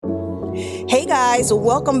Hey guys,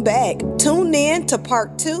 welcome back. Tune in to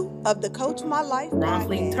part 2 of the Coach My Life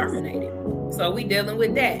wrongfully podcast. terminated. So we dealing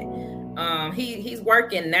with that. He's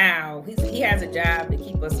working now. He has a job to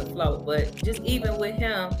keep us afloat, but just even with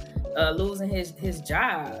him losing his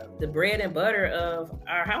job, the bread and butter of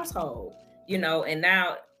our household, and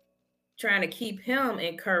now trying to keep him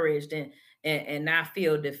encouraged and not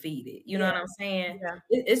feel defeated. You know what I'm saying? Yeah.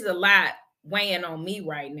 It's a lot weighing on me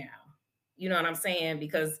right now. You know what I'm saying?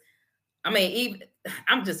 Because I mean, even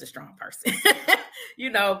I'm just a strong person,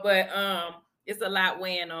 but it's a lot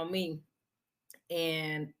weighing on me.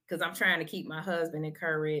 And because I'm trying to keep my husband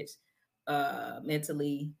encouraged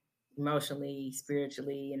mentally, emotionally,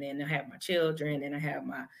 spiritually, and then I have my children, and I have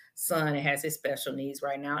my son that has his special needs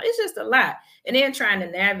right now. It's just a lot. And then trying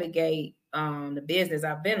to navigate the business.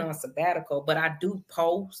 I've been on sabbatical, but I do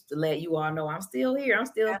post to let you all know I'm still here. I'm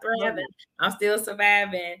still thriving. I'm still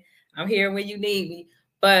surviving. I'm here when you need me.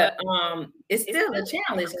 But it's still a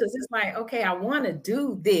challenge because it's like, okay, I want to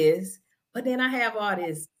do this, but then I have all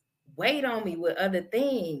this weight on me with other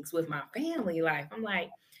things with my family life. I'm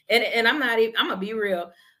like, and I'm not even, I'm gonna be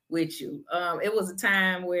real with you. It was a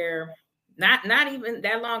time where not even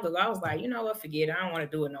that long ago, I was like, you know what, forget it. I don't want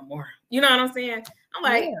to do it no more. You know what I'm saying? I'm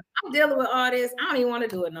like, I'm dealing with all this. I don't even want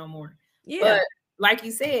to do it no more. Yeah. But like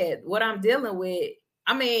you said, what I'm dealing with,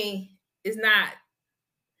 I mean, it's not.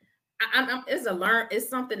 It's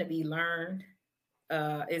something to be learned.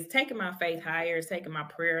 It's taking my faith higher. It's taking my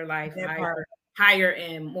prayer life higher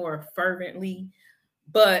and more fervently.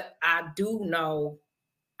 But I do know,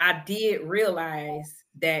 I did realize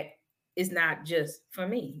that it's not just for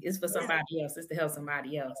me. It's for somebody else. It's to help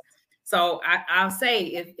somebody else. So I'll say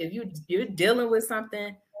if you're dealing with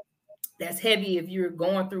something that's heavy, if you're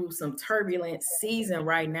going through some turbulent season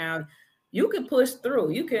right now, you can push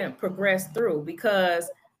through. You can progress through because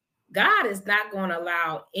God is not going to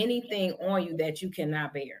allow anything on you that you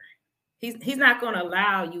cannot bear. He's not going to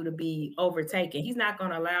allow you to be overtaken. He's not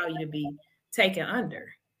going to allow you to be taken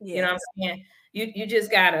under. You know what I'm saying? You just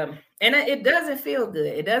gotta, and it doesn't feel good.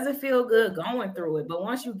 It doesn't feel good going through it. But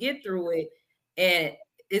once you get through it and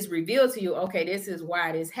it's revealed to you, okay, this is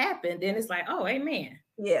why this happened, then it's like, oh, amen.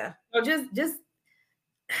 Yeah. So just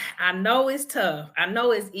I know it's tough. I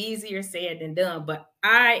know it's easier said than done, but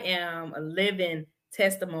I am a living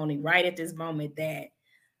testimony right at this moment that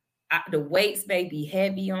the weights may be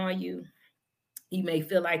heavy on you. You may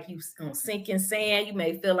feel like you on sinking sand. You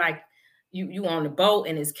may feel like you on the boat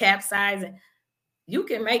and it's capsizing. You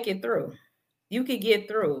can make it through. You can get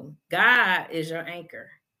through. God is your anchor.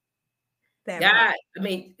 God, I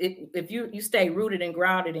mean, if you stay rooted and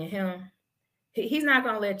grounded in Him, He's not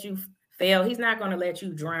going to let you fail. He's not going to let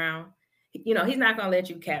you drown. He's not going to let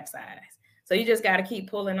you capsize. So you just got to keep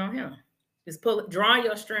pulling on Him. Just drawing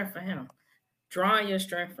your strength from Him. Drawing your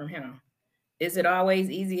strength from Him. Is it always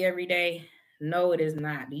easy every day? No, it is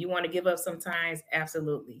not. Do you want to give up sometimes?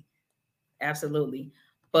 Absolutely. Absolutely.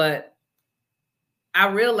 But I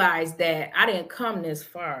realized that I didn't come this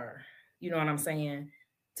far. You know what I'm saying?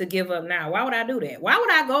 To give up now. Why would I do that? Why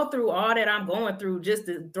would I go through all that I'm going through just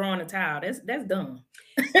to throw in the towel? That's dumb.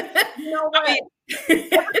 You know what?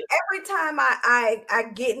 Every time I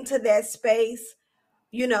get into that space,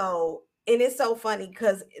 and it's so funny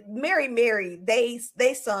because Mary,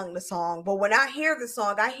 they sung the song, but when I hear the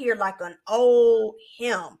song, I hear like an old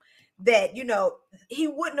hymn that he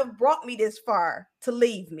wouldn't have brought me this far to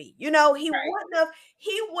leave me. He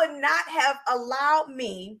would not have allowed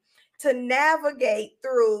me to navigate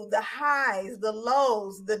through the highs, the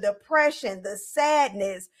lows, the depression, the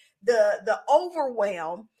sadness, the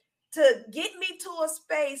overwhelm to get me to a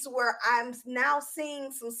space where I'm now seeing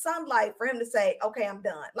some sunlight for him to say, okay, I'm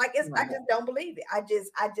done. Like I just don't believe it. I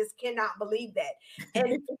just cannot believe that.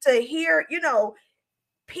 And to hear,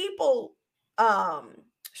 people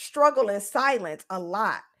struggle in silence a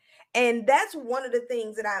lot. And that's one of the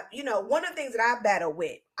things that I battle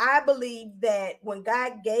with. I believe that when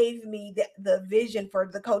God gave me the vision for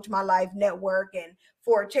the Coach My Life Network and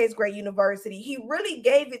for Chase Gray University, He really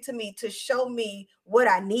gave it to me to show me what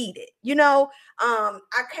I needed. I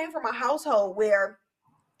came from a household where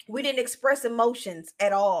we didn't express emotions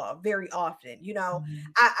at all very often.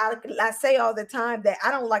 I say all the time that I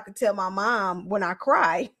don't like to tell my mom when I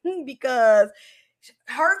cry because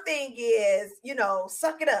her thing is,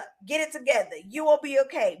 suck it up, get it together, you will be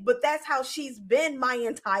okay. But that's how she's been my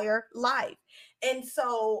entire life. And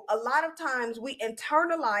so a lot of times we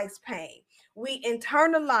internalize pain, we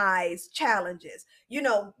internalize challenges.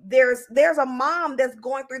 There's a mom that's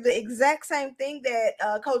going through the exact same thing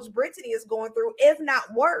that Coach Brittany is going through, if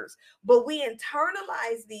not worse. But we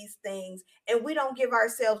internalize these things and we don't give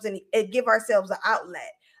ourselves an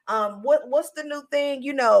outlet. what's the new thing?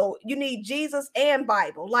 You know, you need Jesus and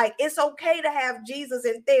Bible. Like, it's okay to have Jesus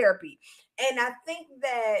in therapy. And I think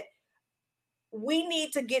that we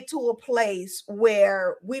need to get to a place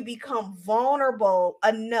where we become vulnerable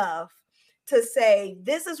enough to say,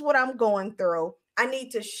 this is what I'm going through. I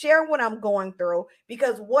need to share what I'm going through,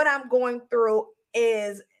 because what I'm going through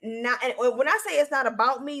is not, and when I say it's not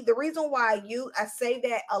about me, the reason why I say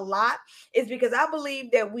that a lot is because I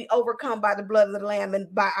believe that we overcome by the blood of the lamb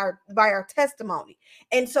and by our testimony.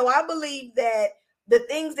 And so I believe that the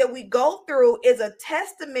things that we go through is a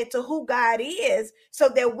testament to who God is, so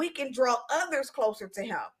that we can draw others closer to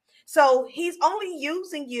him. So he's only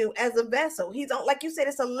using you as a vessel. He's on, like you said,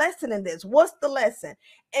 it's a lesson in this. What's the lesson?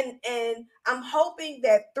 And I'm hoping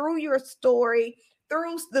that through your story,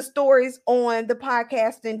 through the stories on the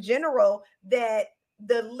podcast in general, that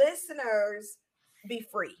the listeners be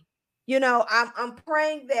free. You know, I'm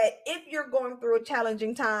praying that if you're going through a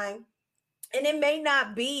challenging time, and it may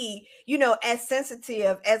not be, you know, as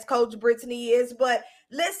sensitive as Coach Brittany is, but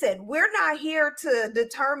listen, we're not here to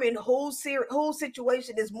determine whose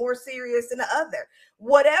situation is more serious than the other.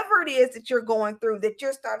 Whatever it is that you're going through, that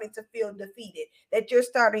you're starting to feel defeated, that you're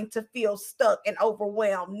starting to feel stuck and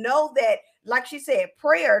overwhelmed, know that, like she said,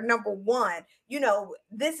 prayer, number one. You know,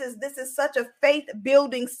 this is such a faith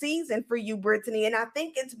building season for you, Brittany, and I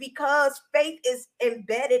think it's because faith is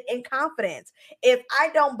embedded in confidence. If I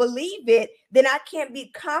don't believe it, then I can't be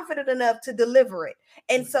confident enough to deliver it.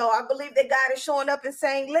 And so I believe that God is showing up and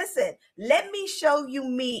saying, listen, let me show you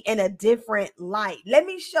me in a different light. Let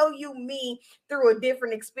me show you me through a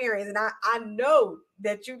different experience. And I know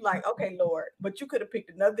that you like, okay, Lord, but you could have picked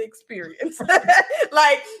another experience.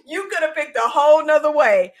 Like, you could have picked a whole nother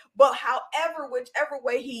way. But however, whichever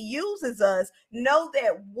way he uses us, know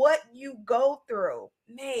that what you go through,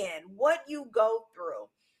 man, what you go through,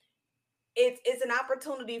 it's an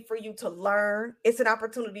opportunity for you to learn. It's an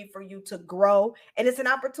opportunity for you to grow. And it's an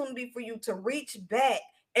opportunity for you to reach back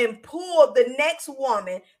and pull the next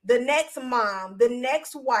woman, the next mom, the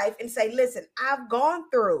next wife, and say, listen, I've gone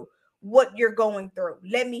through what you're going through.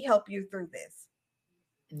 Let me help you through this.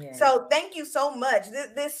 Yeah. So thank you so much.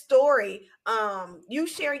 This story, you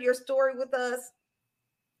sharing your story with us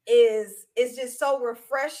is just so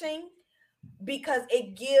refreshing, because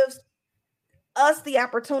it gives us the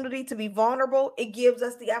opportunity to be vulnerable. It gives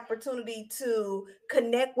us the opportunity to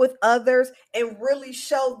connect with others and really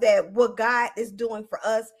show that what God is doing for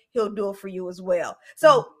us, he'll do it for you as well.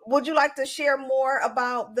 So would you like to share more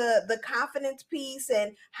about the confidence piece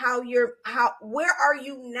and where are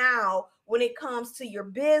you now when it comes to your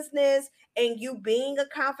business and you being a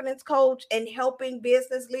confidence coach and helping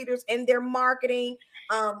business leaders in their marketing,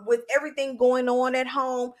 with everything going on at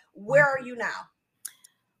home? Where are you now?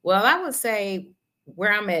 Well, I would say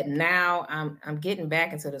where I'm at now, I'm getting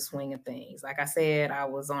back into the swing of things. Like I said, I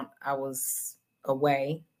was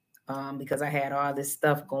away because I had all this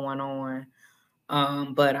stuff going on.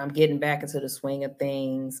 But I'm getting back into the swing of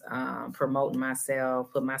things, promoting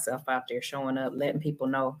myself, put myself out there, showing up, letting people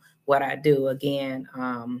know what I do. Again,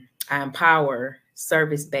 I empower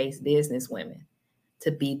service-based business women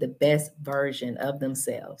to be the best version of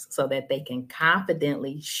themselves so that they can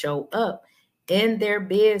confidently show up in their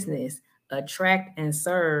business, attract and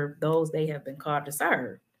serve those they have been called to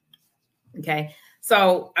serve. Okay.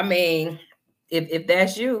 So, I mean, if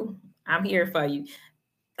that's you, I'm here for you.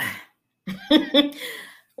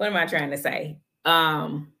 What am I trying to say?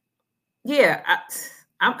 Yeah,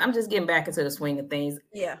 I'm just getting back into the swing of things.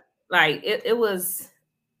 Yeah. Like it was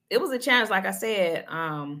a challenge. Like I said,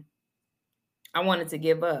 I wanted to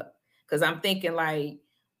give up because I'm thinking like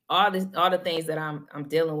all the things that I'm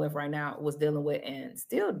dealing with right now, was dealing with and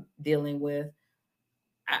still dealing with.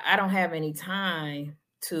 I don't have any time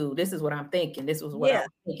to. This is what I'm thinking. This was what I was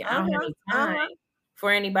thinking. I don't have any time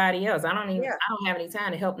for anybody else. I don't have any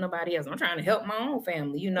time to help nobody else. I'm trying to help my own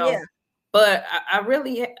family, you know. Yeah. But I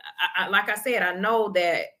really, like I said, I know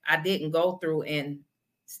that I didn't go through and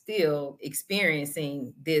still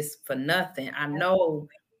experiencing this for nothing. I know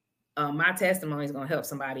my testimony is going to help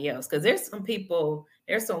somebody else, because there's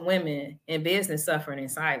some women in business suffering in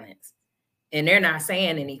silence and they're not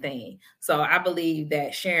saying anything. So I believe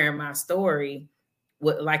that sharing my story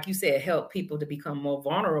would, like you said, help people to become more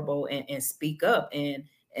vulnerable and speak up and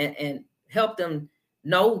help them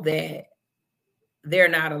know that they're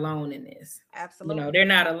not alone in this. Absolutely. You know, they're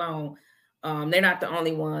not alone. They're not the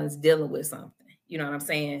only ones dealing with something. You know what I'm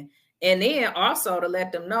saying? And then also to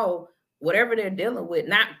let them know whatever they're dealing with,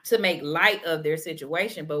 not to make light of their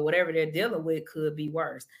situation, but whatever they're dealing with could be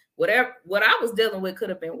worse. What I was dealing with could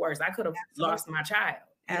have been worse. I could have lost my child.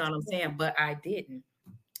 You know what I'm saying? But I didn't.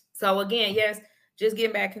 So again, yes, just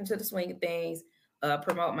getting back into the swing of things,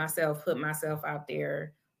 promote myself, put myself out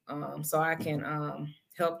there, so I can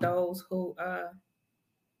help those who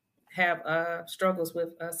have struggles with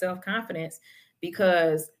self-confidence.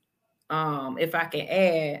 Because if I can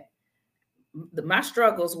add, my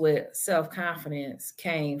struggles with self-confidence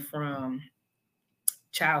came from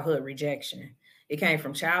childhood rejection. It came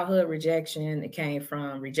from childhood rejection. It came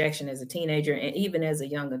from rejection as a teenager and even as a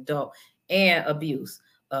young adult, and abuse,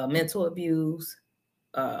 mental abuse,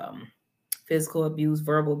 um, physical abuse,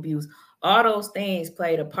 verbal abuse. All those things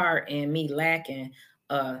played a part in me lacking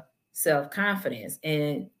self-confidence.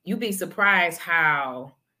 And you'd be surprised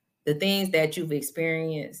how the things that you've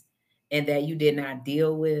experienced and that you did not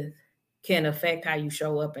deal with can affect how you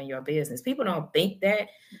show up in your business. People don't think that.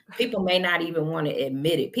 People may not even want to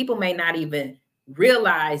admit it. People may not even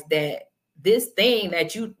realize that this thing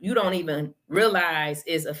that you don't even realize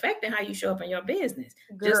is affecting how you show up in your business.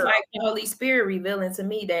 Girl. Just like the Holy Spirit revealing to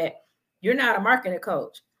me that you're not a marketing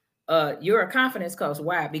coach. You're a confidence coach.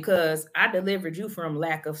 Why? Because I delivered you from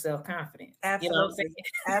lack of self-confidence. Absolutely. You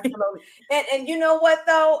know absolutely. And you know what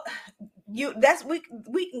though?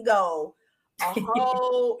 We can go a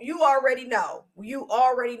whole, you already know,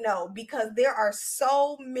 because there are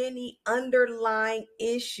so many underlying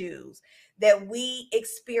issues that we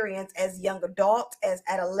experience as young adults, as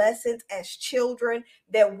adolescents, as children,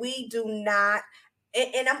 that we do not.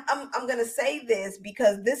 And I'm gonna say this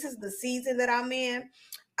because this is the season that I'm in.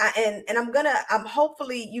 I'm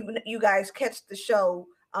hopefully you guys catch the show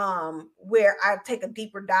where I take a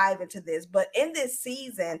deeper dive into this. But in this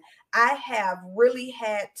season, I have really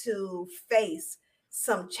had to face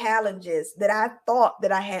some challenges that I thought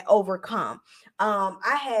that I had overcome.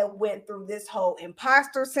 I had went through this whole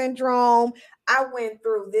imposter syndrome. I went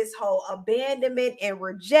through this whole abandonment and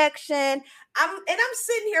rejection. I'm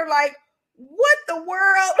sitting here like, what the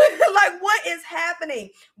world? Like, what is happening?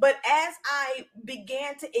 But as I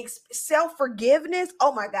began to self-forgiveness,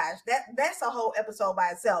 oh my gosh, that's a whole episode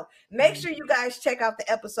by itself. Make sure you guys check out the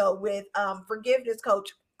episode with forgiveness coach,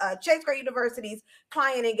 Chase Gray University's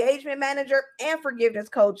client engagement manager, and forgiveness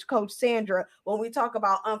coach, Coach Sandra, when we talk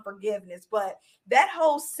about unforgiveness. But that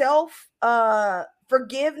whole self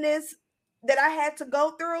forgiveness that I had to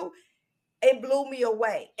go through, it blew me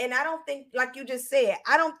away. And I don't think, like you just said,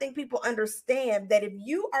 I don't think people understand that if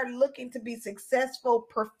you are looking to be successful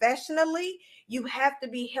professionally, you have to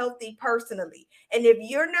be healthy personally. And if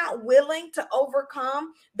you're not willing to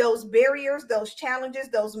overcome those barriers, those challenges,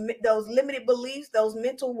 those limited beliefs, those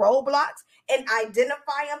mental roadblocks, and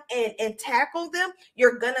identify them and tackle them,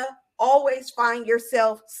 you're gonna always find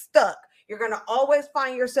yourself stuck. You're gonna always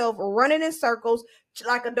find yourself running in circles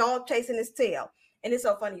like a dog chasing his tail. And it's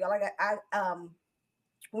so funny, y'all. Like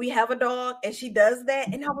we have a dog, and she does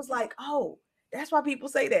that, and I was like, oh, that's why people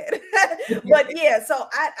say that. But yeah, so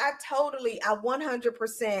I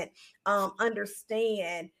 100%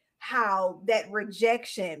 understand how that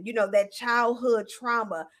rejection, that childhood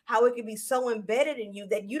trauma, how it can be so embedded in you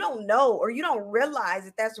that you don't know or you don't realize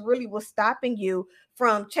that that's really what's stopping you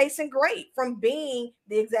from chasing great, from being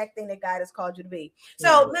the exact thing that God has called you to be.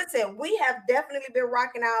 So listen, we have definitely been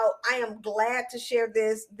rocking out. I am glad to share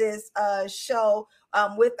this show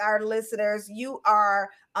with our listeners.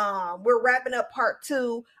 We're wrapping up part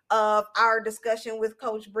 2 of our discussion with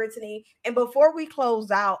Coach Brittany. And before we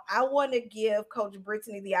close out, I want to give Coach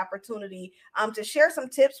Brittany the opportunity to share some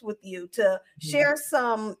tips with you, to share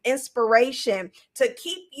some inspiration to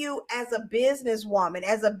keep you as a businesswoman,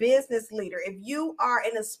 as a business leader. If you are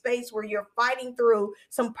in a space where you're fighting through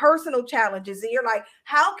some personal challenges and you're like,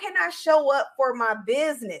 how can I show up for my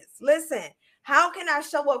business? Listen, how can I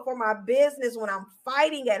show up for my business when I'm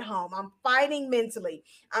fighting at home? I'm fighting mentally.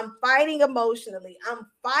 I'm fighting emotionally. I'm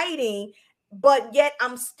fighting, but yet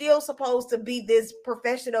I'm still supposed to be this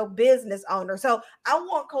professional business owner. So I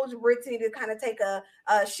want Coach Brittany to kind of take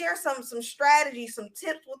share some strategies, some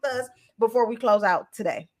tips with us before we close out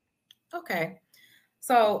today. Okay.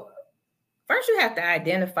 So first you have to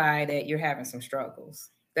identify that you're having some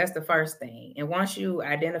struggles. That's the first thing. And once you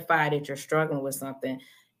identify that you're struggling with something,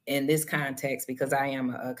 in this context, because I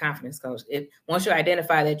am a confidence coach, once you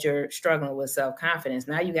identify that you're struggling with self-confidence,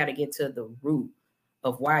 now you got to get to the root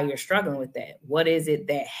of why you're struggling with that. What is it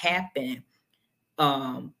that happened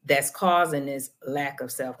that's causing this lack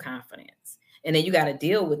of self-confidence? And then you got to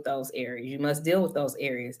deal with those areas. You must deal with those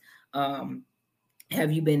areas.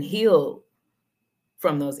 Have you been healed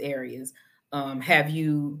from those areas?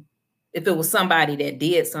 If it was somebody that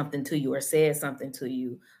did something to you or said something to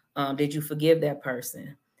you, did you forgive that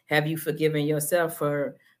person? Have you forgiven yourself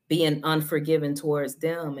for being unforgiving towards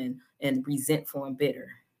them and resentful and bitter?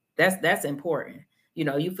 That's important.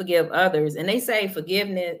 You forgive others, and they say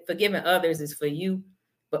forgiving others is for you,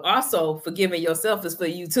 but also forgiving yourself is for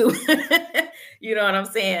you too. You know what I'm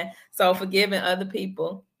saying? So forgiving other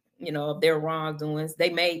people, of their wrongdoings.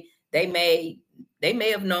 They may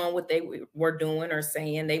have known what they were doing or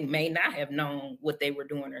saying. They may not have known what they were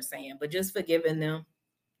doing or saying, but just forgiving them,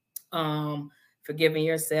 forgiving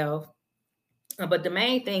yourself. But the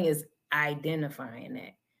main thing is identifying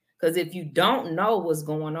that. Because if you don't know what's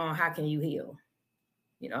going on, how can you heal?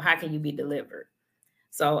 How can you be delivered?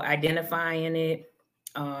 So identifying it,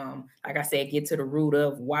 like I said, get to the root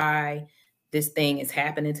of why this thing is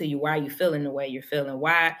happening to you, why you feeling the way you're feeling,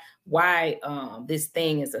 why this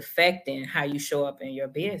thing is affecting how you show up in your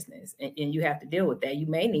business. And you have to deal with that. You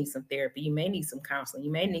may need some therapy, you may need some counseling,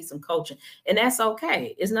 you may need some coaching, and that's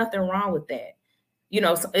okay. There's nothing wrong with that.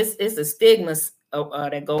 It's a stigma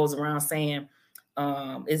that goes around saying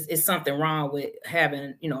it's something wrong with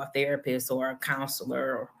having, a therapist or a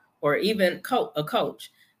counselor or even a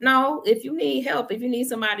coach. No, if you need help, if you need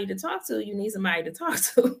somebody to talk to, you need somebody to talk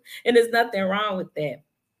to. And there's nothing wrong with that.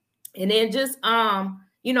 And then just,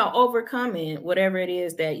 overcoming whatever it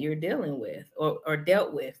is that you're dealing with or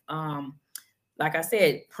dealt with. Like I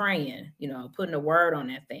said, praying, putting a word on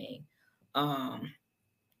that thing.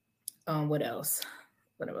 What else?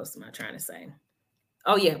 What else am I trying to say?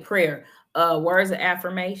 Oh yeah, prayer. Words of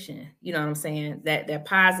affirmation. You know what I'm saying? That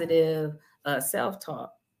positive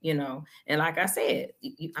self-talk. And like I said,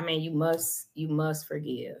 you must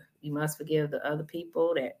forgive. You must forgive the other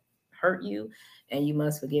people that hurt you, and you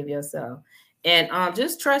must forgive yourself. And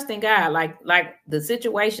just trusting God, like the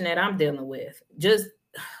situation that I'm dealing with. Just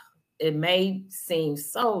it may seem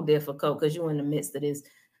so difficult because you're in the midst of this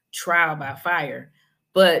trial by fire.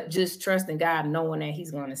 But just trusting God, knowing that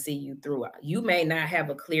he's going to see you through it. You may not have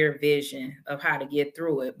a clear vision of how to get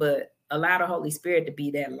through it, but allow the Holy Spirit to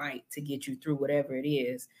be that light to get you through whatever it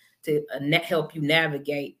is, to help you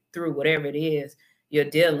navigate through whatever it is you're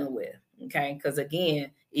dealing with. Okay. Because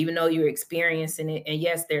again, even though you're experiencing it, and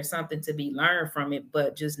yes, there's something to be learned from it,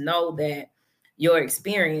 but just know that your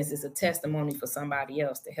experience is a testimony for somebody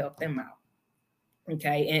else to help them out.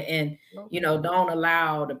 Okay. And don't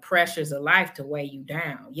allow the pressures of life to weigh you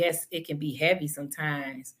down. Yes, it can be heavy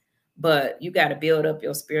sometimes, but you got to build up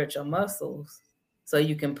your spiritual muscles so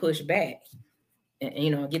you can push back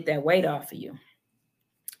and get that weight off of you.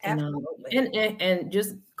 Absolutely. And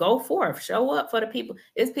just go forth, show up for the people.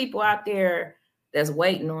 There's people out there that's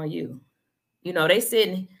waiting on you. They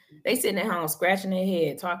sitting at home scratching their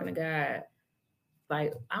head, talking to God.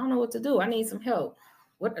 Like, I don't know what to do. I need some help.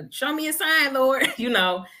 Show me a sign, Lord,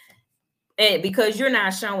 and because you're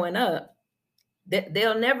not showing up,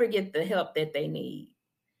 they'll never get the help that they need.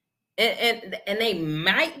 And they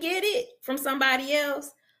might get it from somebody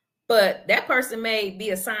else, but that person may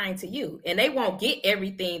be assigned to you, and they won't get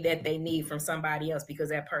everything that they need from somebody else because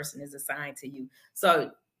that person is assigned to you.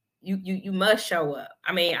 So you must show up.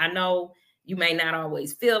 I know you may not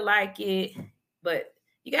always feel like it, but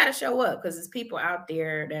you got to show up because there's people out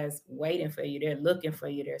there that's waiting for you. They're looking for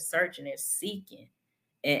you. They're searching. They're seeking.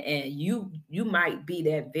 And you might be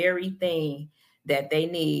that very thing that they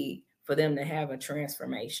need for them to have a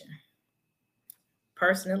transformation,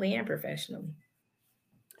 personally and professionally.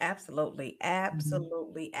 Absolutely.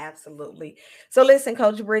 Absolutely. Absolutely. So listen,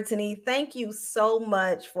 Coach Brittany, thank you so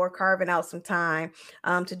much for carving out some time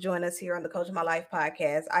to join us here on the Coach My Life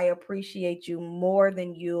podcast. I appreciate you more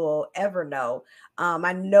than you'll ever know.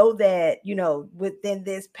 I know that, within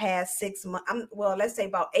this past 6 months, let's say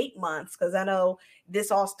about 8 months, because I know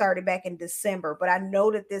this all started back in December, but I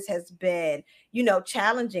know that this has been,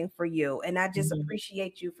 challenging for you. And I just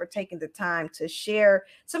appreciate you for taking the time to share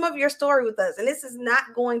some of your story with us. And this is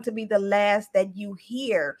not going to be the last that you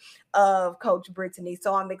hear of Coach Brittany.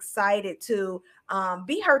 So I'm excited to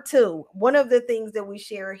be her too. One of the things that we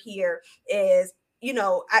share here is,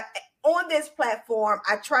 on this platform,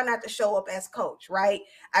 I try not to show up as coach, right?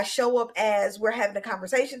 I show up as we're having a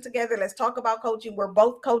conversation together. Let's talk about coaching. We're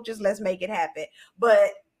both coaches. Let's make it happen. But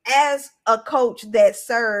as a coach that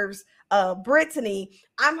serves Brittany,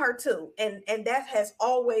 I'm her too. And that has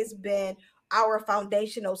always been our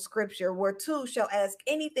foundational scripture, where two shall ask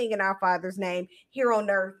anything in our Father's name here on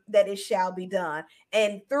earth, that it shall be done.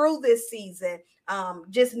 And through this season,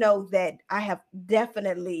 just know that I have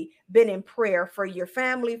definitely been in prayer for your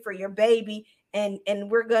family, for your baby, and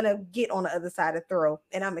we're gonna get on the other side of throw,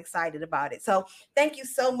 and I'm excited about it. So thank you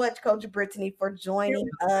so much, Coach Brittany, for joining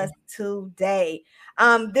us today.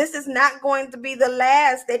 This is not going to be the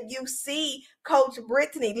last that you see Coach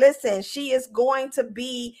Brittany. Listen, she is one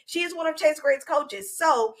of Chase Grade's coaches.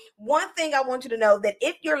 So one thing I want you to know, that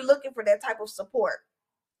if you're looking for that type of support,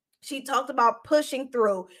 She talked about pushing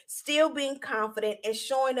through, still being confident, and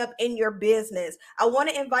showing up in your business. I want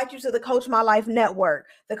to invite you to the Coach My Life Network.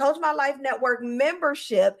 The Coach My Life Network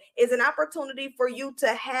membership is an opportunity for you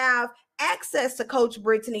to have access to Coach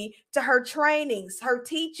Brittany, to her trainings, her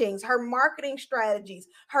teachings, her marketing strategies,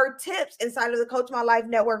 her tips inside of the Coach My Life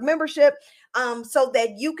Network membership, so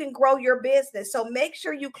that you can grow your business. So make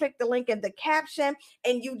sure you click the link in the caption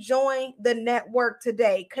and you join the network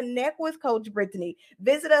today. Connect with Coach Brittany.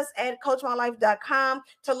 Visit us at coachmylife.com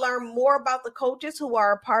to learn more about the coaches who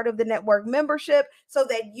are a part of the network membership, so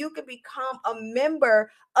that you can become a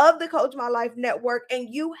member of the Coach My Life Network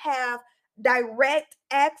and you have direct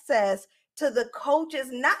access to the coaches,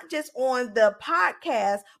 not just on the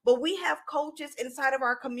podcast, but we have coaches inside of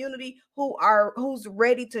our community who's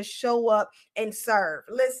ready to show up and serve.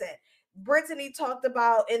 Listen, Brittany talked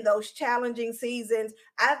about in those challenging seasons.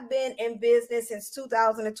 I've been in business since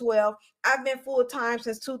 2012. I've been full-time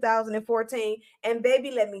since 2014. And baby,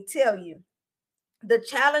 let me tell you, the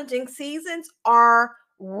challenging seasons are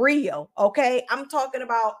real. Okay. I'm talking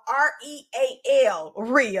about REAL,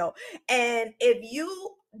 real. And if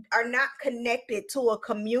you are not connected to a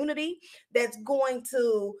community that's going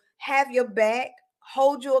to have your back,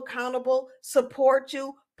 hold you accountable, support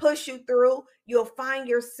you, push you through, you'll find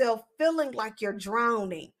yourself feeling like you're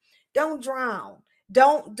drowning. Don't drown.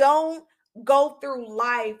 Don't go through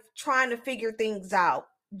life trying to figure things out.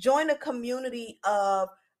 Join a community of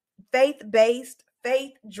faith-based,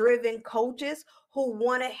 faith-driven coaches who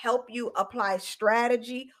want to help you apply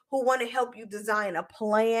strategy, who want to help you design a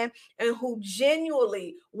plan, and who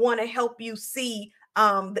genuinely want to help you see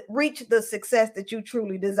reach the success that you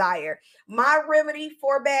truly desire. My remedy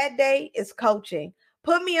for a bad day is coaching.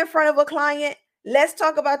 Put me in front of a client. Let's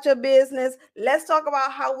talk about your business. Let's talk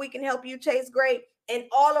about how we can help you chase great. And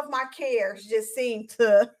all of my cares just seem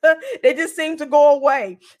to they just seem to go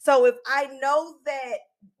away. So if I know that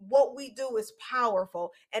what we do is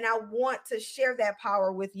powerful, and I want to share that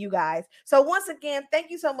power with you guys. So once again,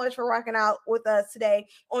 thank you so much for rocking out with us today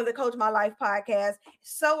on the Coach My Life podcast.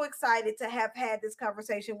 So excited to have had this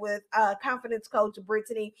conversation with confidence coach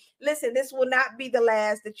Brittany. Listen, this will not be the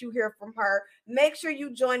last that you hear from her. Make sure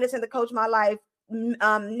you join us in the Coach My Life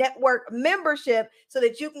network membership so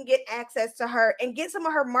that you can get access to her and get some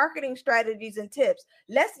of her marketing strategies and tips.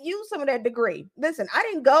 Let's use some of that degree. Listen, I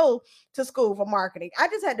didn't go to school for marketing. I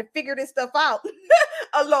just had to figure this stuff out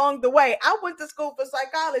along the way. I went to school for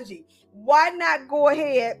psychology. Why not go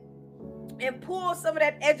ahead and pull some of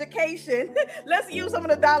that education? Let's use some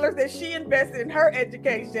of the dollars that she invested in her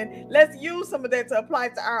education. Let's use some of that to apply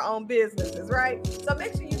to our own businesses, right? So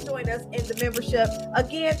make sure you join us in the membership.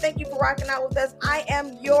 Again, thank you for rocking out with us. I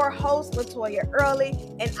am your host, Latoya Early,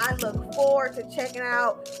 and I look forward to checking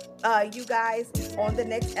out you guys on the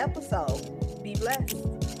next episode. Be blessed.